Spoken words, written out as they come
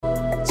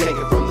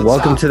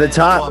Welcome to the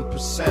top.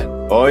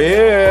 1%. Oh,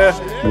 yeah.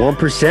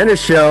 1%er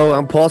show.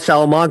 I'm Paul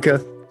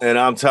Salamanca. And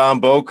I'm Tom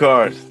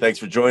Bocard. Thanks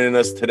for joining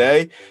us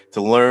today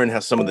to learn how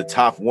some of the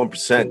top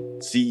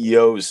 1%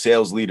 CEOs,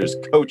 sales leaders,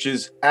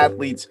 coaches,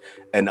 athletes,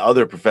 and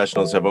other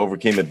professionals have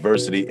overcome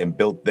adversity and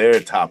built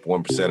their top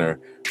 1%er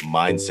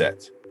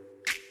mindset.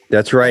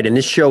 That's right. And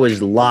this show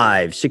is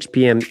live, 6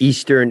 p.m.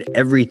 Eastern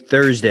every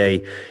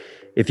Thursday.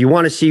 If you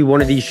want to see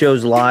one of these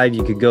shows live,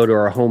 you could go to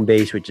our home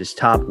base, which is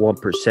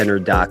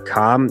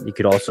top1percenter.com. You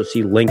could also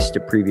see links to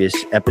previous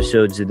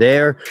episodes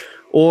there,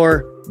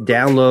 or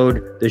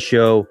download the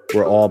show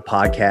where all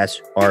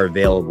podcasts are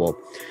available.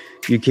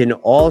 You can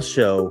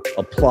also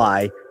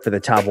apply for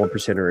the Top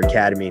 1%er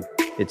Academy.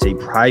 It's a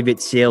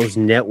private sales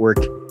network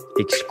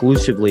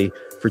exclusively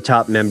for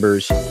top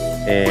members,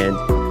 and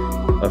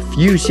a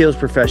few sales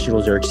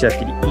professionals are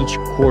accepted each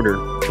quarter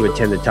to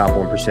attend the Top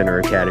 1%er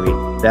Academy.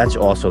 That's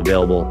also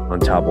available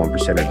on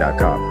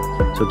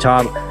top1percenter.com. So,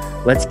 Tom,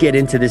 let's get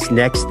into this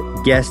next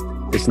guest,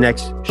 this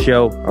next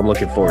show. I'm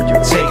looking forward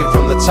to it. Take it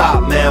from the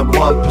top, man,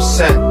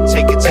 1%.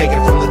 Take it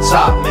from the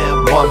top,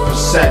 man,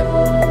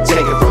 1%. Take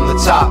it from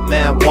the top,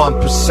 man,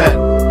 1%.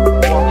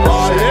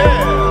 Oh,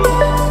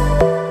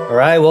 yeah. All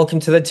right, welcome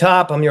to the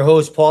top. I'm your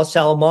host, Paul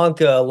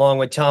Salamanca, along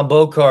with Tom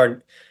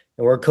Bocard.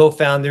 And we're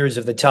co-founders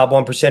of the Top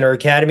 1%er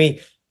Academy,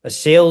 a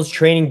sales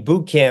training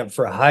boot camp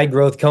for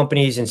high-growth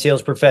companies and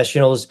sales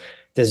professionals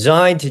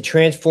designed to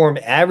transform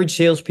average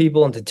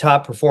salespeople into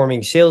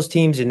top-performing sales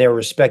teams in their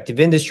respective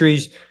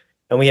industries.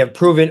 And we have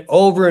proven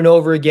over and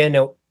over again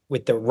that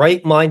with the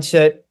right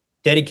mindset,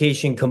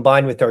 dedication,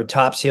 combined with our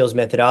top sales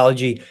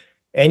methodology,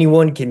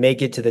 anyone can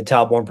make it to the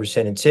top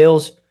 1% in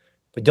sales.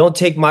 But don't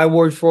take my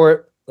word for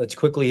it. Let's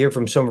quickly hear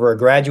from some of our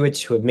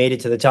graduates who have made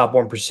it to the top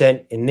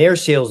 1% in their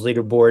sales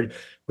leaderboard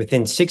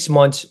within 6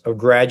 months of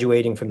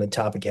graduating from the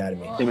Top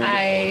Academy.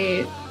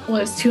 I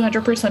was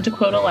 200% to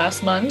quota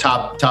last month.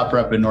 Top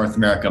rep in North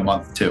America,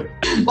 month 2.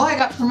 Well, I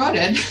got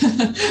promoted.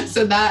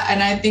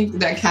 And I think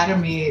the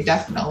Academy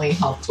definitely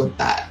helped with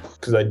that.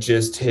 Because I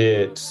just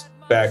hit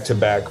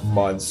back-to-back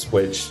months,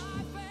 which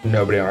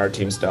nobody on our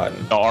team's done.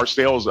 Our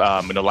sales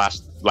in the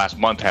last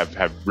month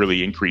have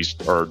really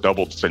increased or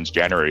doubled since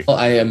January. Well,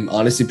 I am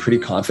honestly pretty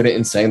confident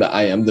in saying that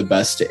I am the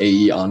best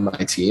AE on my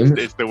team.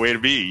 It's the way to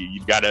be.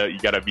 You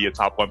gotta be a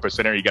top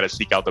 1%er. You gotta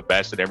seek out the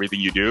best in everything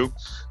you do.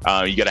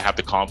 You gotta have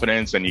the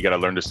confidence, and you gotta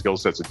learn the skill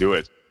sets to do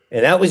it.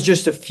 And that was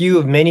just a few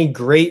of many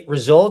great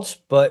results,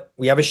 but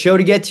we have a show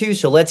to get to,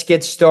 so let's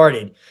get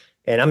started.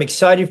 And I'm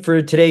excited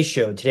for today's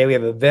show. Today we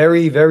have a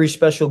very, very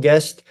special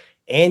guest,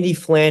 Andy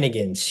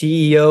Flanagan,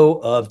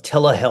 CEO of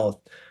Telehealth,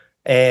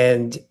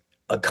 and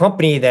a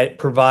company that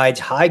provides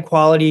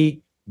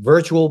high-quality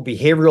virtual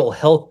behavioral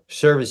health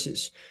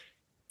services.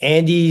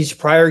 Andy's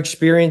prior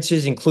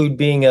experiences include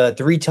being a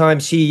 3-time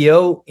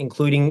CEO,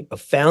 including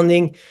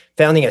founding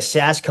a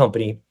SaaS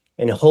company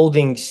and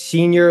holding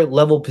senior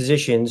level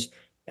positions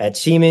at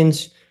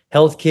Siemens,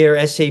 Healthcare,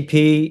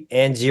 SAP,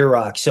 and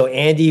Xerox. So,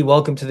 Andy,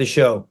 welcome to the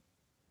show.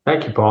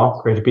 Thank you,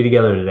 Paul. Great to be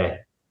together today.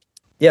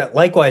 Yeah,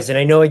 likewise. And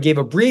I know I gave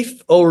a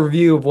brief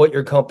overview of what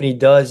your company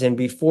does. And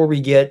before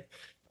we get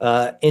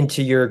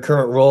into your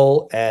current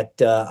role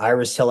at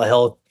Iris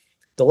Telehealth,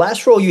 the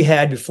last role you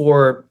had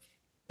before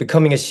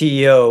becoming a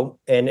CEO,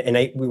 and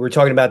we were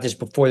talking about this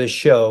before the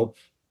show.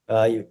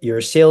 You're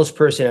a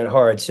salesperson at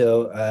heart,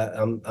 so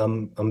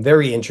I'm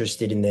very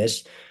interested in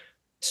this.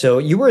 So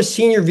you were a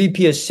senior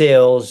VP of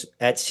sales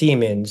at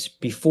Siemens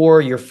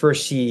before your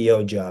first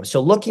CEO job. So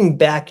looking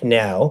back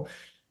now,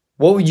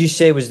 what would you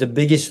say was the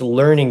biggest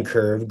learning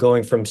curve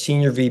going from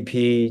senior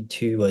VP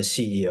to a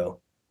CEO?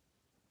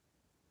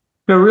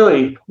 No,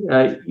 really,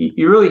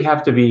 you really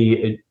have to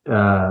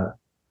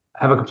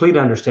have a complete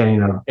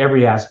understanding of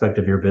every aspect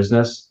of your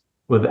business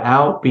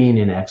without being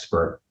an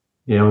expert.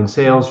 You know, in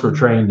sales, we're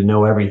trained to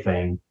know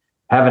everything,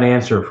 have an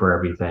answer for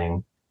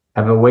everything,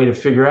 have a way to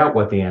figure out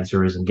what the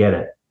answer is and get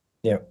it.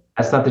 Yeah,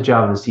 that's not the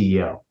job of the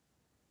CEO,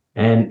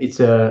 and it's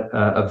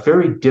a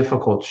very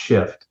difficult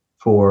shift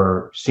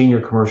for senior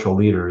commercial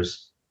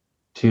leaders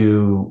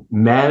to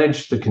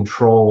manage the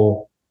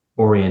control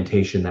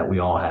orientation that we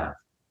all have.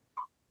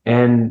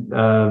 And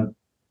the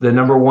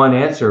number one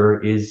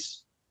answer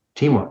is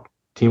teamwork.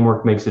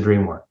 Teamwork makes the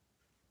dream work.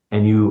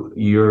 And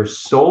your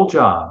sole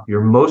job,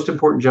 your most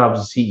important job as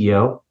a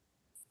CEO,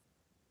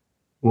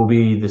 will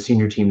be the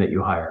senior team that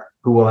you hire,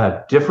 who will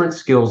have different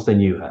skills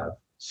than you have.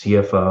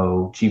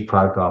 CFO, chief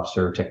product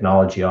officer,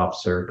 technology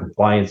officer,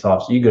 compliance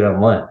officer, you go down the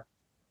line.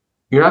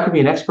 You're not going to be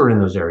an expert in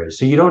those areas.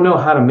 So you don't know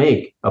how to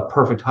make a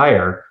perfect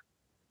hire.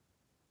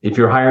 If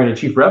you're hiring a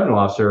chief revenue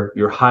officer,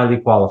 you're highly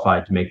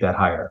qualified to make that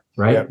hire,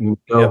 right? Yep. You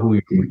know who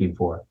you're looking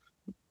for.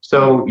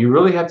 So you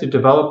really have to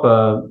develop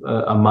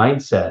a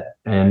mindset,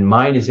 and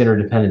mine is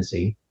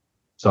interdependency.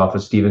 It's off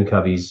of Stephen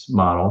Covey's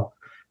model.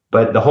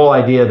 But the whole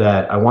idea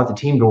that I want the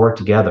team to work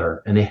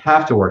together, and they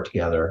have to work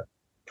together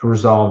to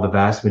resolve the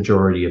vast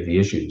majority of the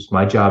issues.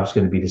 My job is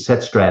going to be to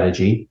set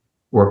strategy,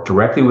 work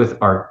directly with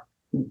our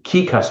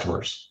key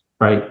customers,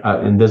 right?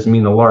 And doesn't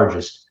mean the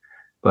largest,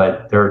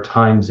 but there are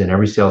times in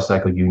every sales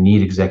cycle you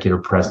need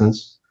executive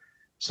presence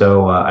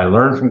So I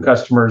learn from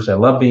customers. I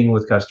love being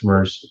with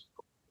customers,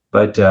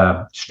 but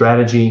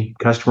strategy,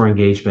 customer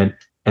engagement,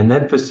 and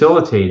then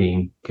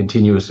facilitating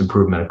continuous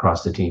improvement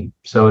across the team.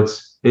 So it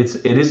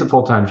is a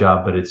full-time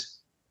job, but it's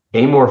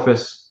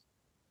amorphous,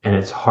 and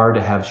it's hard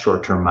to have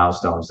short-term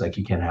milestones like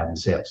you can have in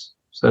sales.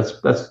 So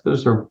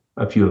those are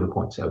a few of the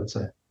points I would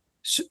say.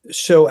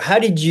 So how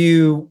did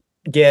you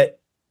get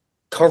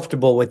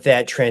comfortable with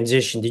that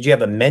transition? Did you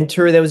have a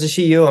mentor that was a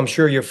CEO? I'm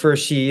sure your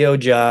first CEO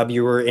job,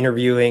 you were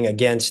interviewing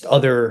against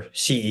other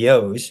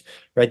CEOs,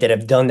 right, that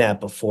have done that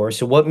before.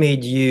 So what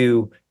made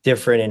you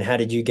different, and how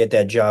did you get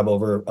that job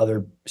over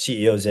other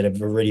CEOs that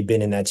have already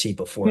been in that seat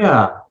before?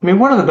 Yeah, I mean,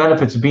 one of the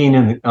benefits of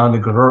being on the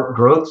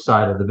growth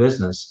side of the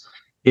business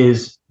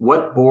is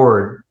what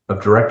board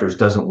of directors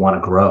doesn't want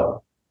to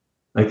grow?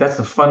 Like that's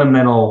the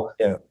fundamental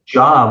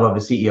job of a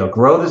CEO.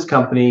 Grow this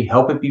company,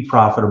 help it be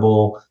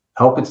profitable,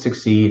 help it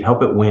succeed,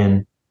 help it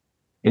win.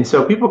 And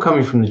so people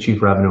coming from the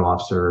chief revenue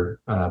officer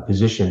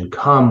position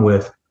come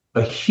with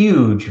a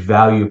huge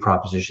value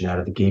proposition out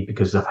of the gate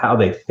because of how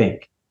they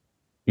think.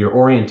 Your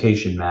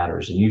orientation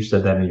matters. And you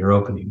said that in your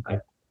opening. I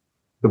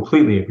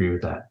completely agree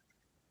with that.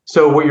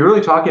 So what you're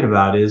really talking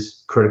about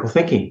is critical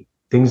thinking,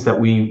 things that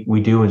we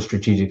do in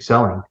strategic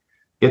selling.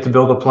 You have to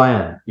build a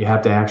plan. You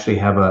have to actually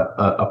have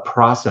a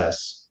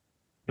process.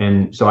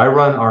 And so I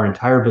run our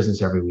entire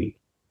business every week.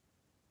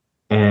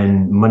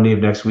 And Monday of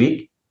next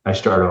week, I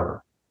start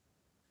over.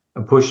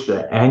 I push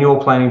the annual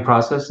planning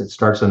process. It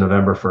starts on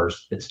November 1st.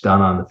 It's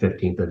done on the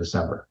 15th of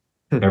December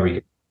every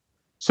year.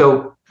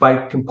 So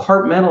by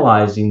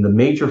compartmentalizing the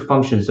major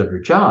functions of your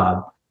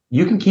job,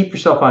 you can keep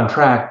yourself on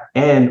track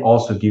and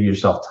also give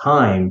yourself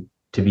time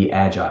to be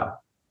agile.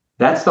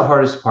 That's the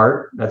hardest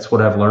part. That's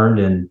what I've learned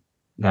in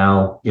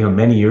now,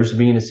 many years of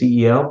being a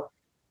CEO.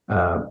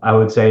 I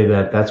would say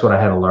that that's what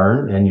I had to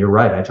learn. And you're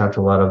right. I talked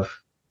to a lot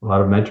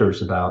of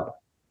mentors about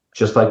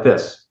just like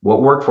this.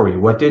 What worked for you?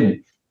 What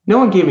didn't? No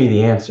one gave me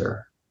the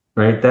answer,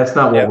 right? That's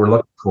not what we're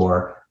looking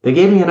for. They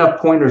gave me enough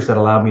pointers that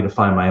allowed me to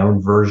find my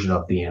own version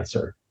of the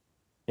answer.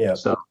 Yeah.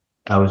 So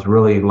I was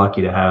really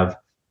lucky to have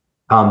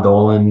Tom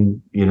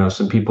Dolan,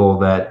 some people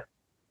that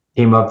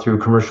came up through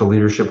commercial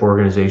leadership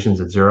organizations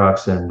at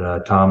Xerox.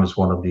 And Tom is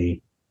one of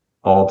the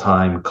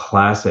all-time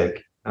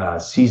classic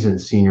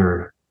seasoned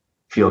senior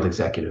field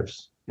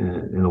executives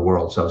in the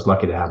world. So I was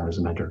lucky to have him as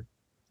a mentor.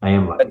 I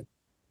am lucky.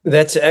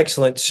 That's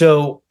excellent.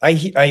 So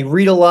I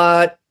read a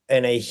lot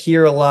and I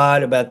hear a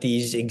lot about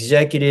these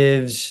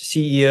executives,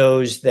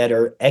 CEOs that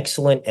are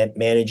excellent at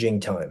managing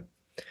time.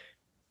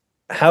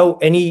 How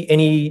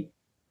any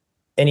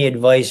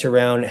advice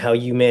around how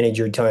you manage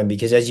your time?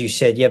 Because as you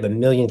said, you have a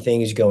million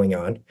things going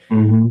on,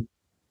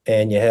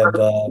 and you have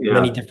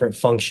many different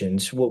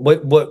functions.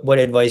 What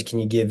advice can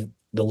you give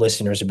the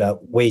listeners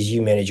about ways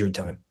you manage your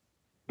time?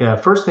 Yeah,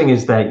 first thing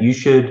is that you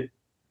should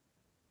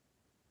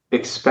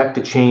expect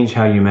to change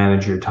how you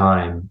manage your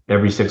time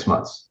every 6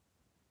 months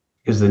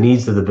because the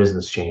needs of the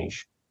business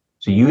change.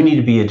 So you need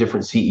to be a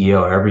different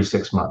CEO every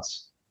 6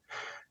 months.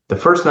 The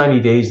first 90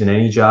 days in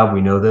any job,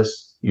 we know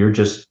this, you're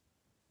just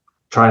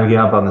trying to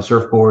get up on the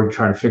surfboard,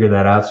 trying to figure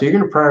that out. So you're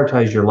going to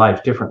prioritize your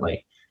life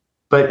differently.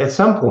 But at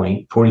some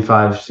point,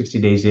 45,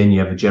 60 days in, you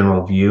have a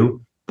general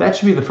view. That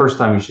should be the first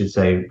time you should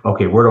say,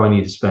 okay, where do I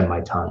need to spend my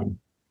time?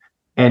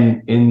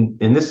 And in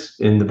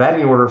the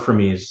batting order for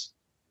me is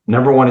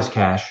number one is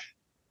cash.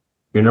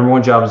 Your number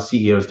one job as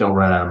CEO is don't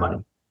run out of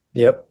money.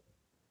 Yep.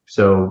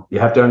 So you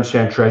have to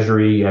understand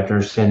treasury. You have to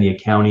understand the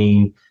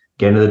accounting,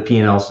 get into the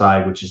P&L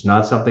side, which is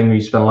not something we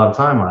spend a lot of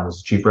time on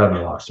as a chief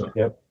revenue officer.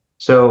 Yep.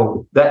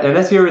 So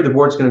that's the area the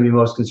board's going to be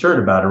most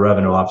concerned about a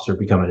revenue officer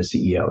becoming a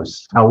CEO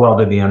is how well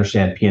do they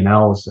understand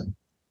P&Ls and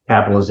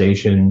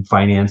capitalization,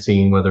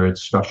 financing, whether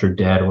it's structured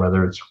debt or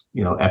whether it's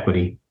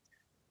equity.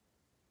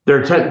 There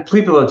are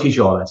people that teach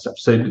you all that stuff.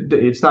 So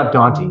it's not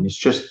daunting. It's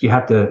just you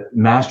have to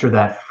master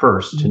that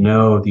first to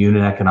know the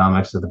unit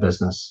economics of the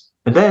business.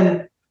 And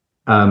then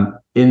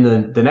in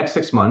the next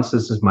 6 months,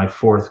 this is my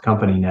fourth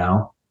company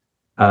now,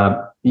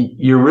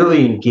 you're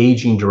really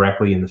engaging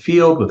directly in the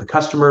field with the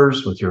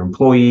customers, with your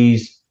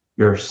employees.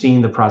 You're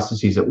seeing the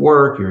processes at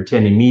work. You're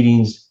attending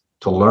meetings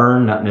to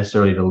learn, not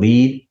necessarily to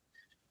lead.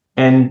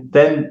 And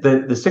then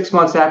the 6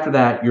 months after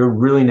that, you're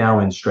really now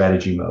in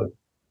strategy mode.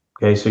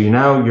 Okay, so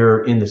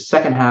you're in the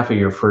second half of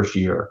your first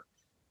year,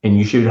 and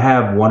you should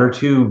have one or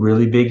two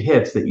really big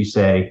hits that you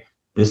say,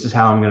 this is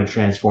how I'm going to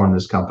transform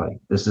this company.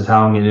 This is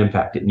how I'm going to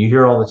impact it. And you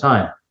hear all the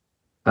time,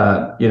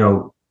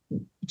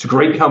 it's a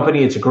great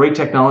company. It's a great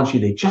technology.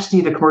 They just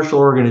need a commercial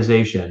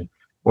organization,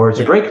 or it's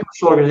a great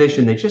commercial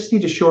organization. They just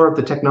need to shore up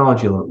the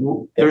technology.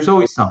 There's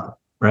always something,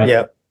 right?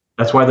 Yeah.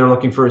 That's why they're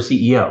looking for a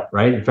CEO,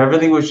 right? If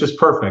everything was just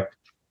perfect,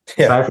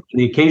 aside from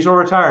the occasional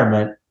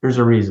retirement, there's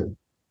a reason.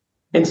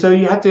 And so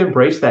you have to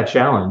embrace that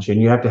challenge,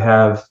 and you have to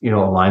have,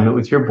 alignment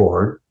with your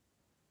board,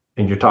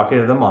 and you're talking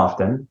to them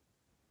often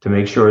to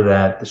make sure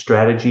that the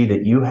strategy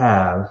that you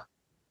have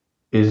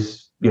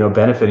is,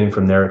 benefiting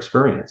from their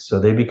experience. So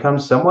they become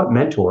somewhat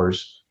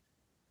mentors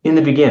in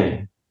the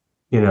beginning,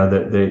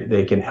 that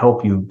they can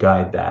help you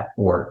guide that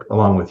work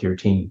along with your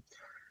team.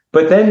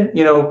 But then,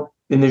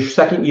 in the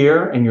second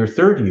year and your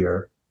third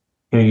year,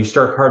 you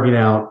start carving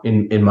out,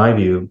 in my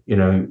view,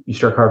 you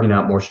start carving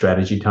out more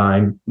strategy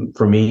time.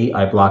 For me,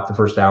 I block the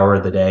first hour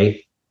of the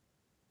day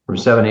from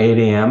 7 to 8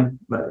 a.m.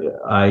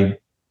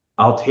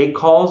 I'll take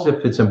calls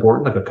if it's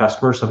important, like a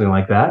customer or something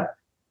like that,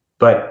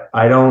 but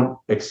I don't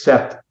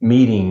accept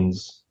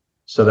meetings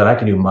so that I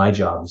can do my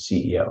job as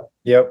CEO.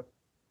 Yep.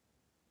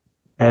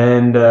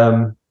 And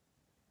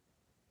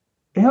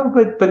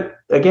but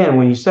again,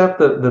 when you set up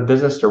the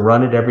business to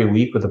run it every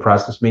week with the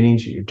process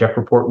meetings, your tech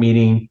report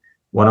meeting,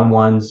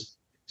 one-on-ones,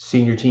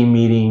 senior team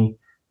meeting,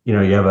 you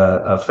have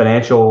a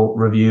financial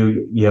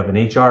review, you have an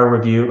HR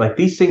review. Like,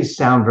 these things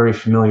sound very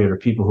familiar to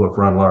people who have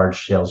run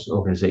large sales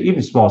organizations,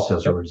 even small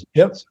sales organizations.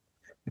 Yep.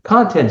 The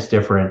content's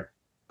different,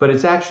 but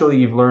it's actually,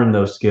 you've learned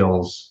those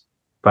skills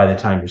by the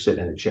time you're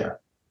sitting in a chair.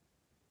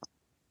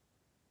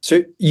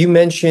 So you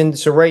mentioned,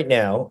 so right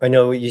now, I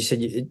know you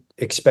said you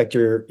expect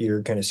your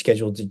kind of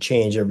schedule to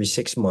change every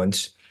 6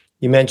 months.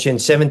 You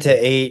mentioned 7 to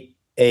 8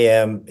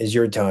 a.m. is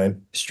your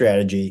time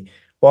strategy.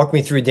 Walk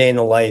me through a day in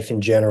the life in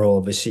general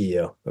of a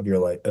CEO of your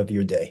life, of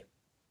your day.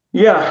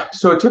 Yeah.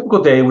 So a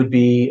typical day would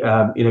be,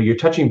 you're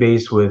touching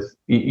base with,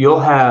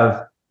 you'll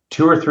have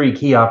 2 or 3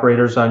 key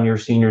operators on your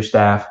senior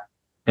staff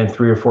and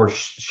 3 or 4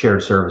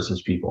 shared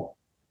services people.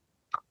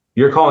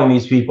 You're calling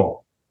these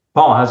people.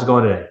 Paul, how's it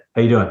going today?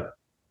 How you doing?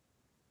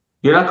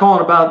 You're not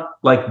calling about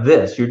like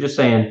this. You're just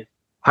saying,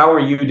 how are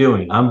you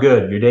doing? I'm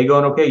good. Your day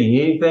going okay? You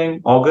need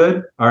anything? All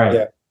good? All right.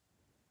 Yeah.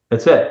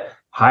 That's it.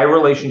 High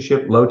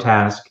relationship, low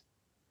task.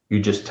 You're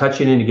just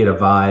touching in to get a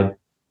vibe.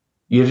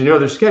 You have to know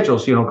their schedule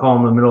so you don't call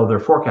them in the middle of their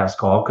forecast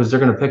call, because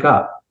they're going to pick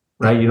up,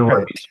 right? You don't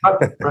want to be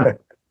stuck. Right.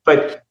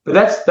 But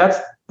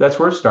that's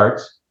where it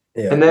starts.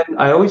 Yeah. And then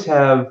I always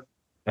have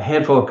a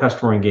handful of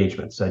customer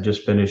engagements. I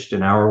just finished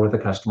an hour with a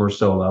customer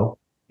solo,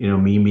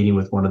 me meeting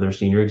with one of their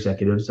senior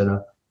executives and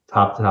a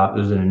top.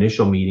 There's an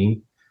initial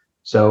meeting.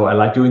 So I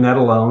like doing that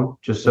alone,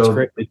 just so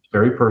it's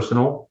very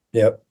personal.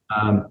 Yep.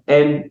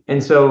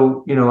 And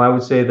so, I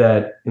would say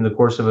that in the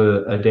course of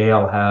a day,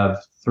 I'll have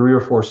 3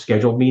 or 4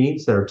 scheduled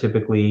meetings that are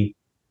typically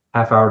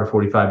half hour to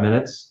 45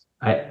 minutes.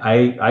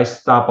 I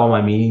stop all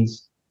my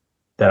meetings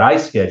that I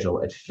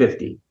schedule at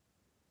 50.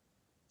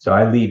 So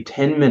I leave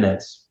 10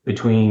 minutes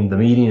between the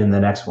meeting and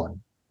the next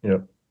one.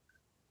 Yep.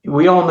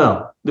 We all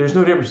know there's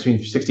no difference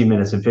between 60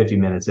 minutes and 50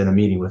 minutes in a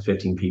meeting with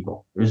 15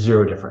 people. There's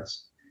zero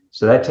difference.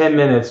 So that 10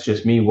 minutes,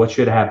 just me, what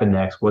should happen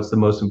next? What's the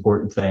most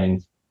important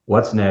thing?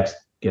 What's next?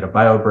 Get a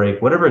bio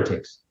break, whatever it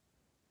takes.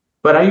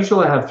 But I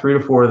usually have 3 to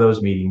 4 of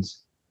those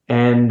meetings.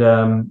 And,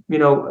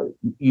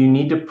 you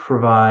need to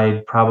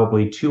provide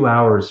probably 2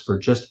 hours for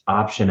just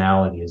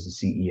optionality as a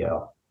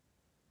CEO.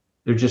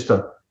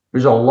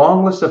 There's a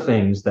long list of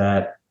things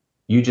that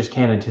you just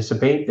can't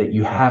anticipate that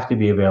you have to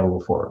be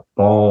available for.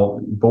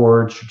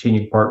 Board,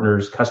 strategic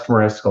partners, customer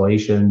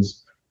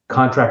escalations,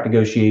 contract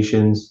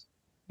negotiations.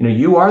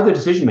 You are the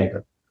decision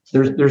maker.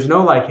 There's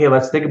no like, hey,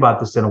 let's think about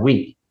this in a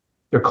week.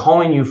 They're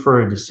calling you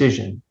for a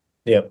decision.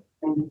 Yep.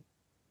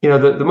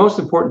 The most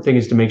important thing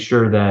is to make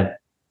sure that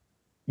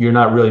you're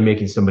not really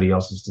making somebody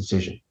else's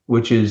decision,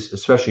 which is,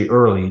 especially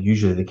early,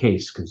 usually the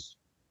case, because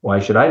why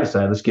should I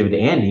decide? Let's give it to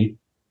Andy.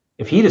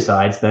 If he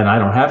decides, then I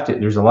don't have to.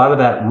 There's a lot of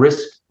that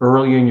risk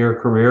early in your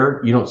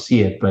career. You don't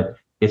see it, but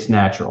it's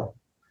natural.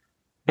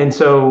 And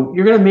so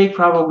you're going to make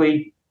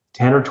probably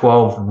 10 or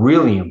 12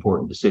 really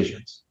important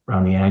decisions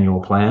around the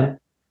annual plan.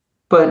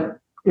 But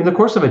in the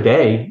course of a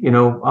day,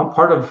 I'm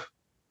part of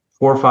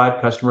 4 or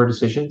 5 customer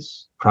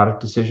decisions, product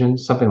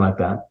decisions, something like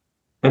that.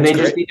 And they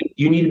just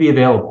you need to be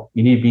available.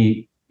 You need to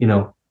be,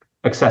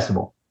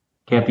 accessible.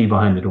 Can't be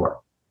behind the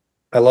door.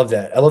 I love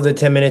that. I love the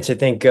 10 minutes. I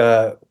think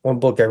one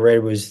book I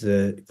read was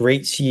The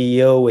Great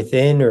CEO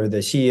Within, or The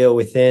CEO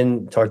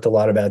Within. Talked a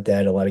lot about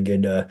that. A lot of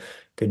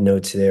good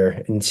notes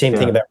there. And same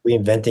thing about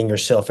reinventing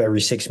yourself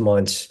every 6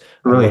 months.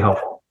 Really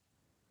helpful.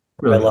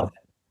 Really I love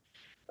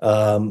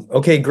it.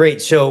 Okay,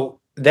 great. So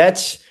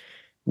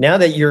now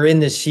that you're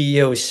in the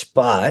CEO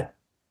spot,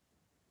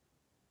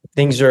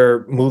 things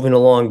are moving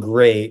along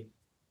great.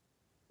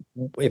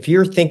 If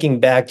you're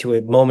thinking back to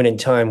a moment in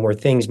time where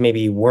things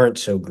maybe weren't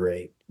so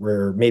great,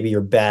 where maybe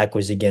your back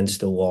was against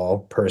the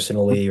wall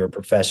personally or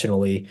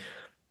professionally,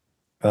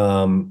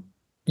 you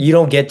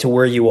don't get to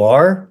where you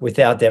are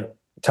without that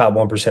top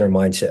 1%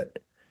 mindset.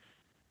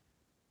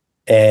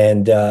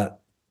 And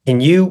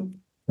can you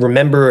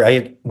remember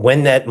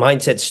when that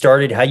mindset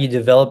started, how you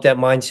developed that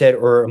mindset,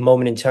 or a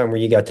moment in time where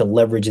you got to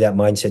leverage that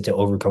mindset to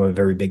overcome a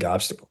very big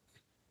obstacle?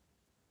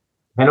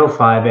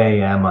 10:05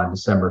 a.m. on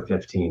December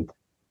 15th.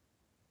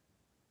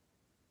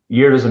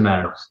 Year doesn't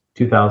matter.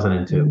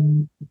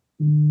 2002.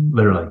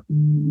 Literally.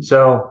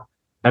 So,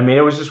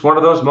 it was just one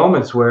of those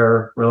moments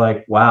where we're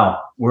like,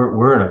 wow,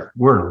 we're in a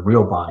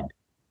real bind.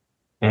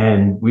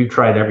 And we've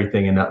tried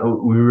everything, and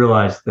we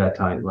realized at that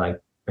time,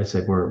 like I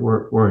said,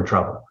 we're in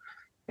trouble.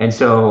 And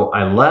so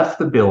I left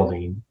the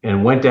building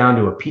and went down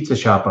to a pizza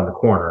shop on the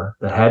corner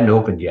that hadn't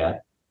opened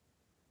yet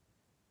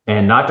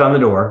and knocked on the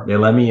door. They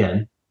let me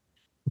in.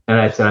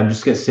 And I said, I'm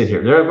just going to sit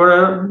here.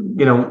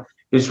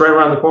 it's right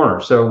around the corner.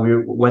 So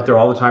we went there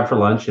all the time for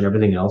lunch and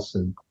everything else.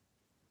 And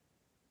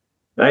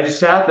I just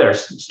sat there,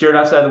 stared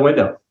outside the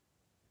window,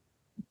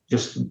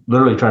 just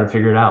literally trying to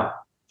figure it out.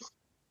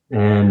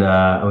 And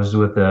I was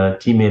with a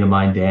teammate of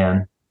mine,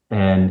 Dan,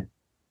 and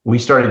we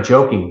started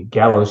joking,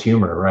 gallows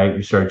humor, right?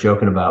 We started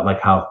joking about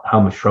like how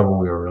much trouble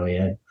we were really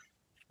in.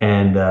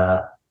 And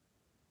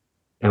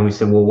we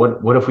said, well,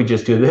 what if we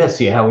just do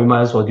this? Yeah, we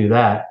might as well do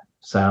that.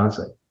 Sounds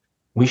like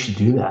we should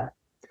do that.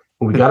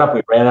 When we got up,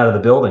 we ran out of the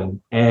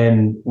building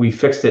and we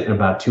fixed it in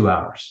about 2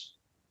 hours.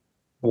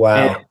 Wow.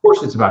 And of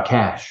course, it's about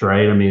cash,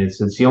 right? I mean, it's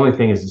the only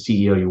thing as the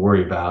CEO you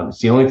worry about. It's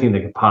the only thing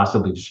that could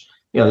possibly just,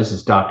 this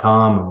is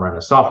 .com. I'm running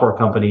a software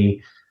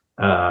company.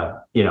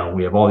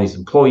 We have all these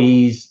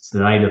employees. It's the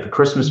night of the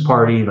Christmas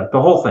party, like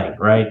the whole thing,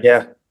 right?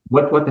 Yeah.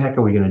 What the heck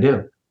are we going to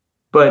do?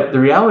 But the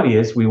reality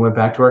is we went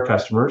back to our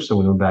customers and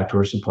we went back to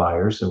our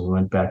suppliers and we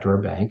went back to our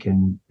bank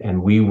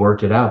and we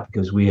worked it out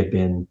because we had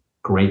been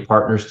great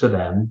partners to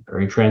them,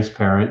 very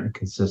transparent and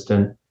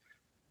consistent.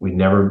 We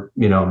never,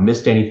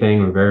 missed anything.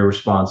 We were very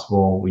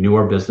responsible. We knew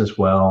our business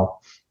well.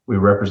 We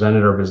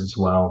represented our business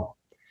well.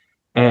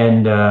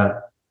 And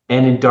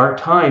in dark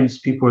times,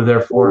 people were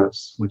there for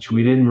us, which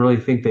we didn't really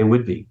think they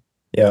would be.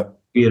 Yeah.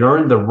 We had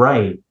earned the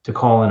right to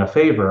call in a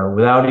favor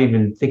without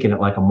even thinking it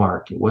like a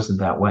mark. It wasn't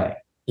that way.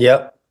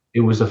 Yep.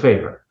 It was a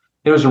favor.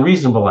 It was a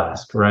reasonable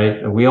ask,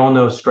 right? We all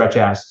know stretch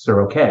asks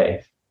are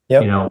okay,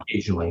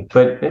 occasionally.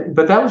 But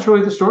that was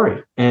really the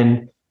story.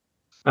 And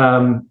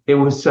it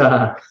was,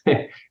 to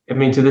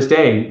this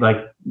day, like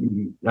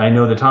I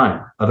know the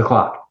time of the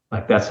clock.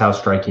 Like that's how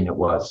striking it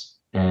was.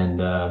 And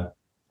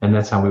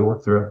that's how we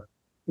worked through it.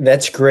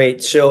 That's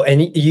great. So,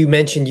 and you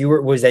mentioned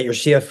was that your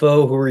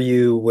CFO? Who were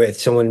you with?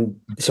 Someone.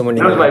 That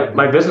was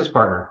my business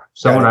partner.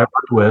 Someone I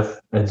worked with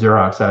at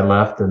Xerox. I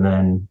left, and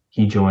then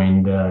he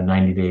joined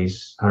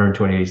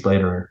 120 days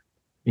later.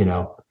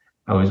 I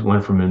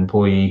went from an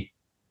employee,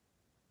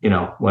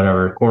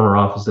 corner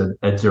office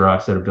at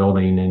Xerox at a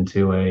building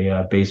into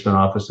a basement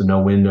office with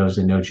no windows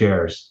and no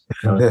chairs.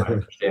 That was my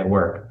first day at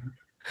work.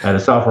 I had a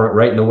software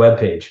right in the web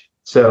page.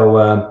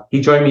 So he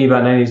joined me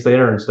about 90 days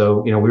later. And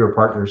so, we were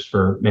partners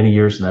for many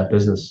years in that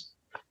business.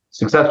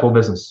 Successful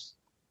business.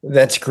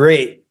 That's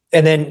great.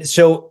 And then,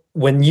 so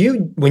when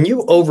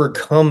you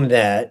overcome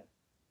that,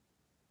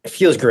 it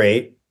feels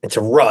great. It's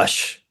a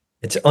rush.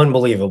 It's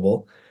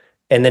unbelievable.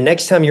 And the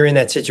next time you're in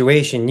that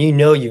situation,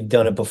 you've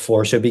done it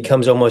before. So it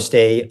becomes almost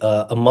a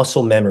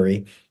muscle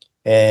memory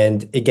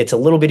and it gets a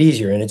little bit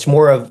easier. And it's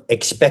more of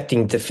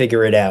expecting to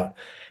figure it out.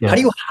 Yeah. How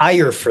do you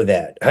hire for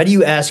that? How do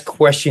you ask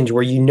questions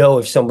where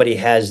if somebody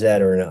has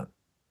that or not?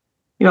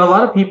 A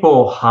lot of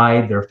people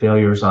hide their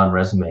failures on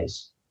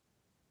resumes.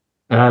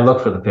 And I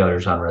look for the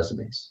failures on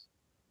resumes.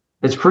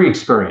 It's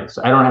pre-experience.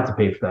 I don't have to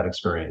pay for that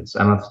experience.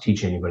 I don't have to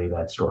teach anybody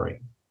that story.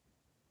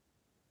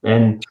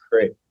 And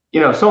great.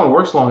 If someone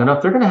works long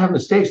enough, they're going to have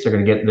mistakes. They're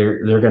going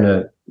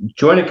to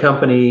join a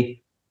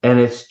company and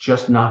it's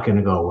just not going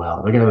to go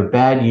well. They're going to have a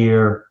bad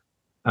year.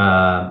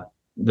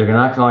 They're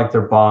not going to like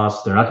their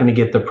boss. They're not going to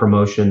get the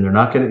promotion. They're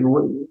not going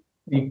to,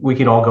 we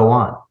could all go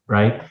on,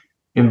 right?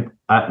 And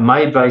my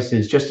advice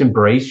is just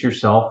embrace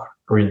yourself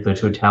for the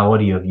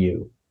totality of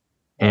you.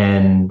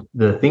 And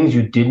the things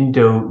you didn't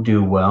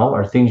do well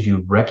are things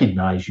you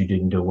recognize you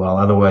didn't do well.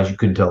 Otherwise, you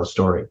couldn't tell a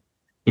story.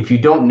 If you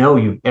don't know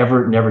you've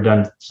never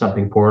done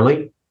something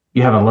poorly,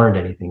 you haven't learned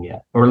anything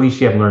yet, or at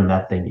least you haven't learned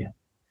that thing yet.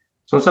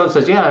 So when someone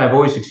says, yeah, I've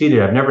always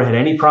succeeded. I've never had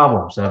any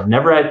problems. You're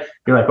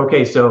like,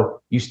 okay,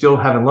 so you still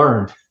haven't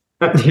learned.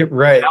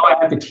 Right. Now I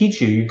have to teach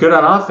you. You're good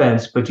on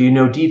offense, but do you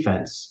know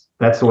defense?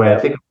 That's the way I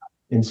think about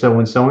it. And so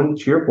when someone,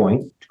 to your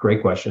point, it's a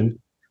great question.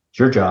 It's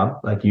your job.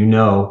 Like,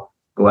 go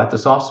at the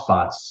soft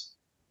spots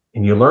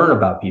and you learn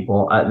about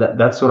people.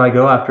 That's what I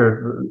go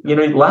after.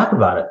 You laugh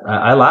about it.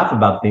 I laugh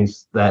about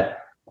things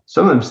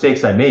some of the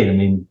mistakes I made. I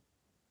mean,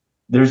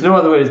 there's no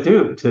other way to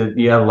do it.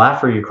 You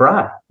laugh or you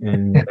cry.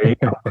 And there you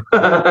go.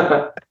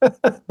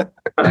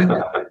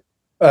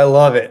 I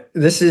love it.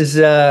 This is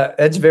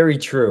that's very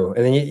true.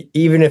 And then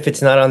even if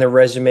it's not on the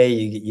resume,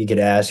 you could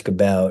ask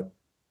about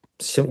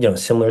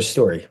similar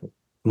story,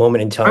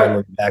 moment in time where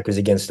your back was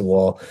against the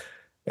wall,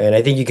 and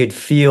I think you could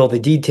feel the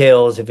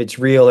details if it's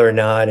real or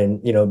not,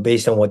 and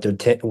based on what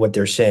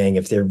they're saying,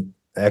 if they're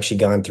actually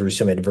gone through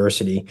some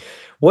adversity.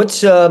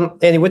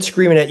 Andy? What's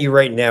screaming at you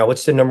right now?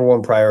 What's the number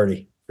one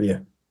priority for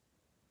you?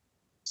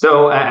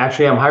 So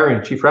actually, I'm hiring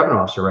a chief revenue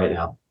officer right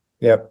now.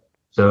 Yep.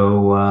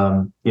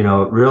 So,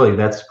 really,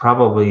 that's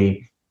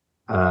probably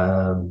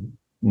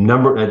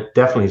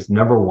definitely is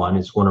number one.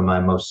 It's one of my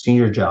most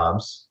senior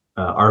jobs.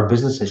 Our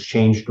business has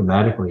changed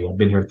dramatically. I've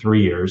been here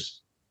 3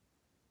 years.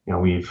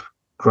 We've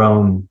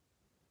grown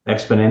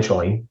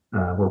exponentially.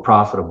 We're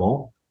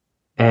profitable.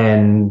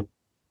 And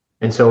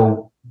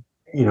so,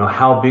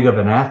 how big of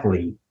an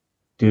athlete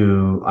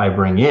do I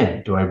bring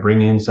in? Do I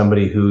bring in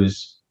somebody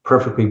who's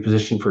perfectly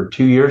positioned for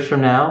 2 years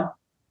from now,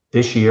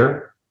 this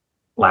year,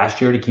 last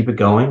year to keep it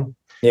going?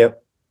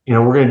 Yep.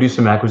 We're going to do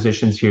some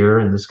acquisitions here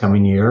in this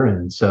coming year.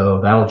 And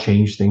so that'll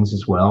change things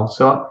as well.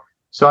 So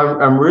So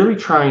I'm really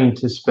trying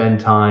to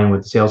spend time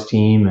with the sales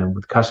team and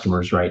with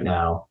customers right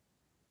now,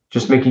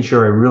 just making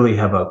sure I really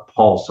have a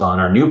pulse on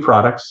our new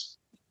products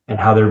and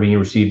how they're being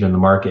received in the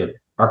market,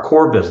 our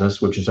core business,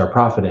 which is our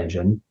profit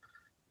engine,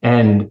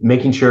 and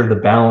making sure the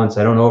balance,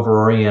 I don't over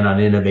orient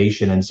on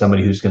innovation and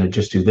somebody who's going to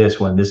just do this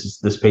when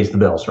this pays the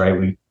bills, right?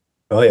 Every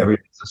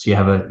business, you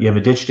have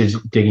a ditch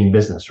digging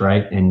business,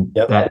 right? And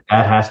that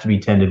has to be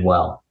tended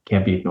well,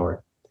 can't be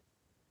ignored.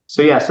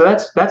 So yeah, so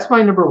that's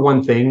my number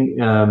one thing.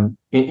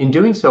 In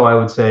doing so, I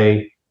would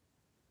say,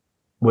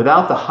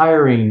 without the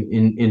hiring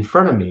in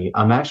front of me,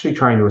 I'm actually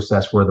trying to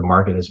assess where the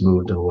market has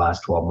moved in the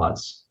last 12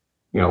 months.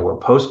 We're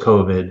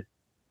post-COVID,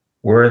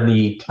 we're in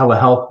the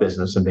telehealth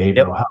business and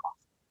behavioral health.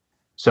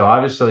 So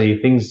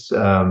obviously things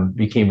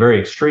became very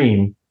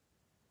extreme,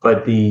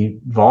 but the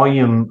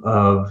volume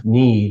of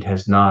need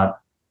has not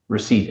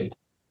receded.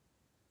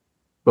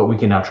 But we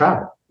can now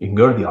travel. You can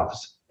go to the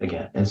office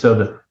again. And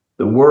so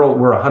the world,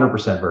 we're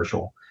 100%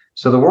 virtual.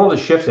 So the world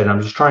has shifted.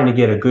 I'm just trying to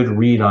get a good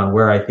read on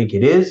where I think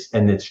it is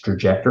and its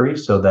trajectory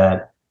so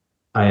that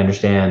I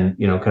understand,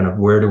 kind of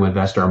where to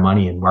invest our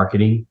money in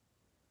marketing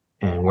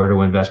and where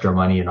to invest our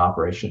money in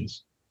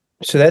operations.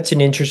 So that's an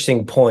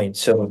interesting point.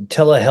 So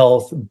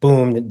telehealth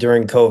boomed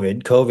during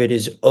COVID. COVID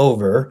is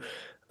over,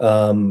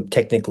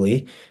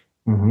 technically.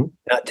 Mm-hmm.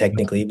 Not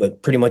technically,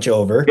 but pretty much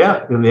over.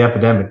 Yeah, in the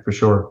epidemic, for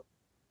sure.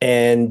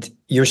 And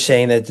you're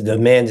saying that the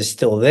demand is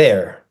still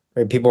there,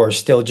 right? People are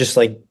still just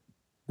like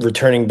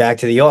returning back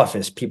to the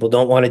office. People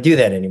don't want to do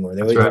that anymore.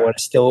 They want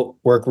to still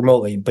work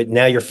remotely. But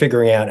now you're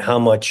figuring out how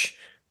much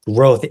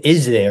growth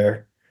is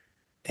there.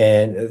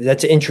 And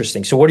that's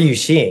interesting. So what are you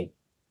seeing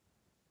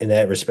in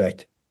that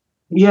respect?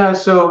 Yeah,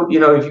 so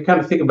if you kind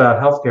of think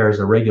about healthcare as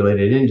a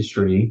regulated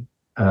industry,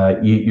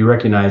 you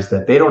recognize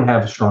that they don't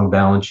have strong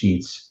balance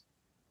sheets,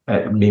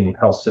 meaning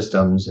health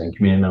systems and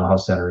community mental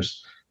health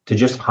centers, to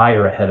just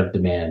hire ahead of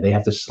demand. They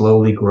have to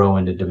slowly grow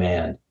into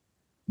demand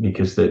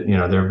because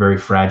they're very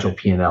fragile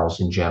P&Ls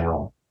in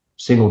general,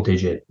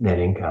 single-digit net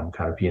income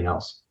kind of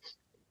P&Ls.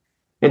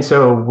 And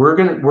so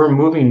we're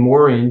moving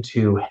more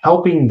into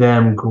helping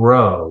them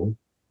grow,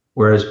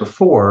 whereas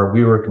before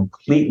we were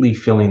completely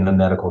filling the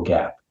medical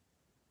gap.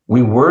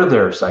 We were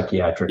their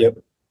psychiatric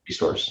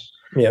resource.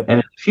 And in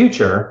the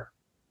future,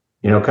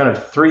 kind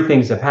of three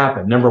things have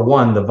happened. Number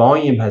one, the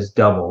volume has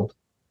doubled.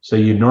 So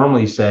you'd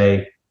normally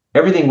say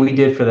everything we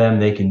did for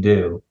them, they can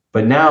do.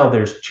 But now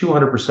there's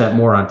 200%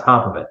 more on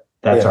top of it.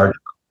 That's our job.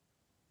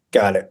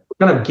 Got it.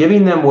 We're kind of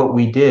giving them what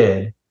we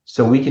did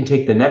so we can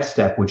take the next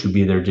step, which would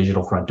be their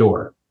digital front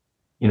door.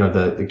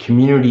 The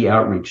community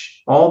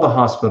outreach. All the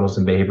hospitals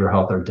in behavioral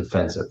health are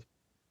defensive.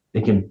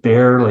 They can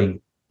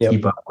barely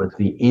keep up with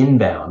the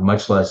inbound,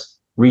 much less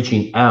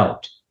reaching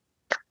out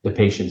to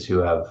patients who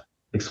have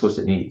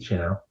explicit needs,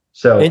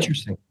 So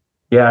interesting.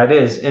 Yeah, it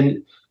is.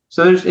 And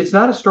so it's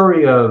not a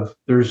story of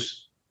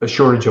there's a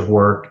shortage of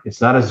work.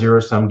 It's not a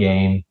zero-sum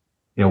game.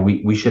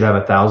 We should have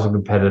 1,000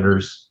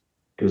 competitors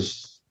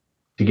because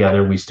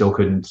together we still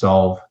couldn't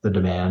solve the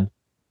demand.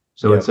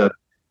 So it's a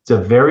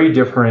very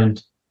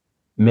different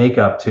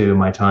makeup to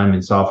my time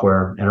in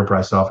software,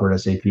 enterprise software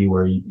at SAP,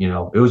 where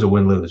it was a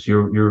win-lose.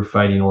 You're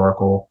fighting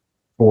Oracle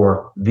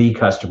for the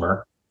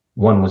customer.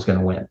 One was going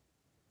to win.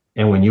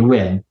 And when you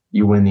win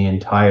the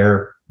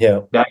entire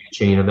value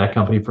chain of that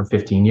company for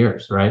 15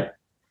 years, right?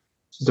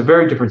 So it's a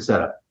very different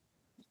setup.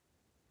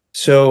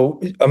 So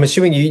I'm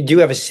assuming you do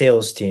have a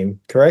sales team,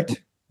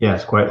 correct? Yeah,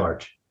 it's quite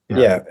large.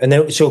 Yeah. And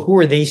then, so who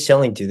are they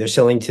selling to? They're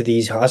selling to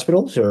these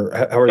hospitals, or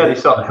how are they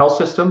sell to health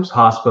systems,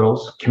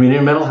 hospitals,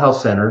 community mental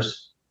health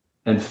centers,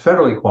 and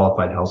federally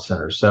qualified health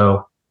centers.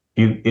 So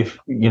if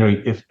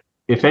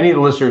any of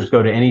the listeners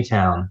go to any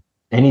town,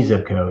 any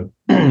zip code,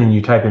 and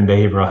you type in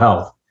behavioral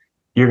health,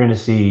 you're going to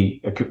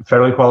see a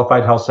federally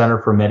qualified health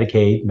center for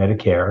Medicaid,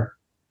 Medicare.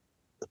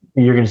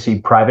 You're going to see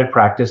private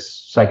practice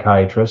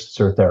psychiatrists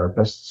or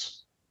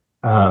therapists,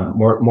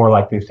 more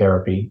likely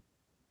therapy.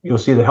 You'll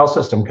see the health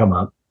system come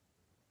up,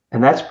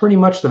 and that's pretty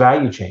much the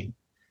value chain.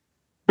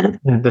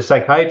 The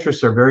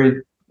psychiatrists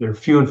they're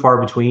few and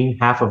far between.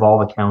 Half of all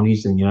the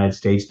counties in the United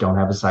States don't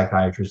have a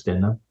psychiatrist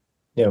in them.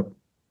 Yeah.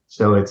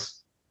 So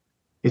it's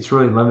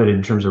really limited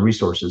in terms of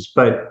resources.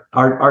 But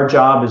our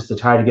job is to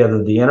tie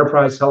together the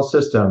enterprise health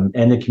system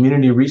and the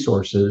community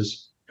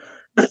resources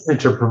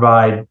to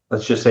provide,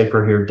 let's just say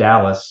for here,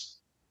 Dallas,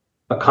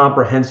 a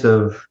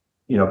comprehensive,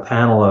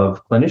 panel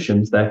of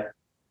clinicians that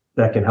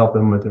can help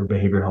them with their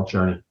behavioral health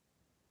journey.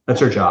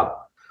 That's our job.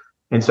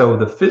 And so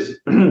the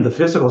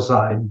physical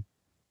side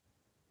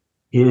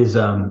is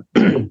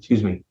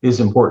is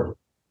important.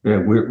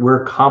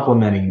 We're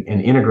complementing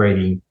and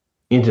integrating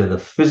into the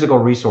physical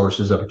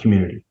resources of a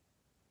community.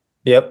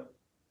 Yep.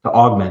 To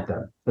augment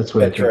them. That's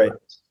right.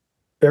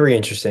 Very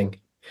interesting.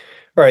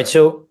 All right.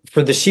 So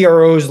for the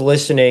CROs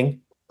listening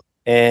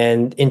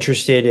and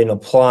interested in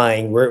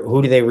applying,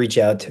 who do they reach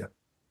out to?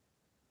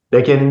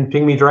 They can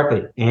ping me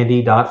directly,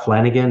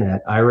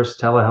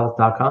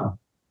 Andy.Flanagan@iristelehealth.com.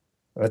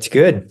 That's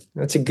good.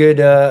 That's a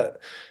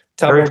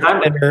Top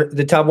 1%er,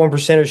 the top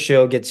 1%er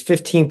show gets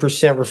 15%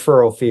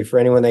 referral fee for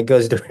anyone that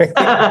goes directly.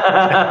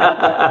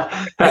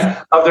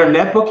 Of their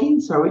net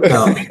bookings? Are we?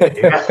 No.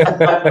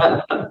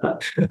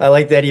 I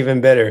like that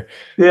even better.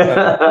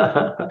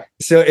 Yeah.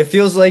 So it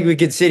feels like we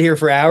could sit here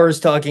for hours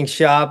talking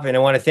shop, and I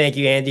want to thank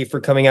you, Andy, for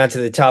coming out to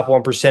the Top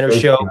 1%er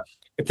show.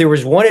 If there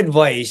was one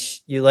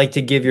advice you'd like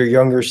to give your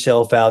younger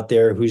self out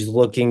there who's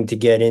looking to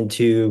get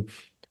into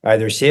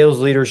either sales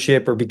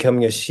leadership or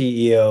becoming a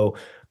CEO,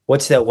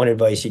 what's that one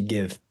advice you'd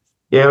give?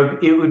 Yeah,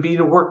 it would be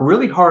to work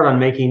really hard on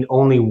making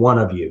only one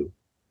of you.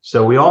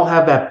 So we all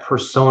have that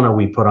persona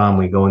we put on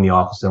when we go in the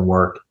office and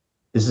work.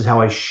 This is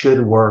how I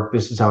should work.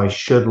 This is how I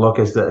should look.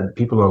 As the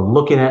people are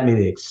looking at me,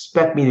 they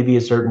expect me to be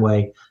a certain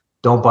way.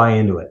 Don't buy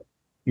into it.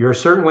 You're a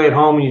certain way at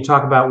home when you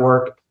talk about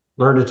work.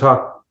 Learn to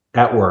talk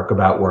at work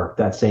about work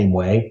that same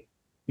way.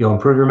 You'll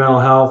improve your mental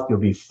health. You'll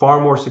be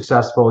far more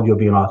successful. You'll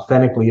be an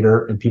authentic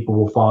leader, and people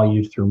will follow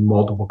you through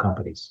multiple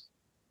companies.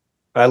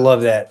 I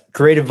love that.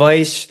 Great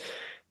advice.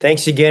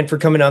 Thanks again for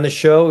coming on the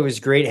show. It was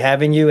great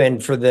having you.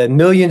 And for the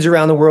millions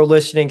around the world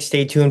listening,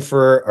 stay tuned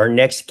for our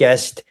next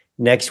guest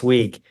next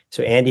week.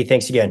 So, Andy,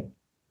 thanks again.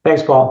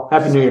 Thanks, Paul.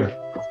 Happy New Year.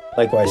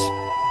 Likewise.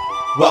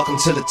 Welcome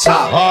to the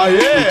top. Oh,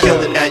 yeah. We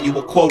killing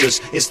annual quotas.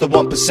 It's the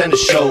 1%er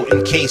show.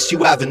 In case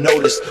you haven't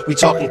noticed, we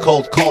talking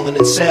cold calling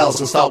and sales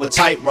and start with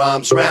tight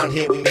rhymes. Round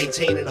here we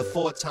maintaining a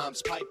 4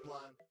 times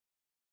pipeline.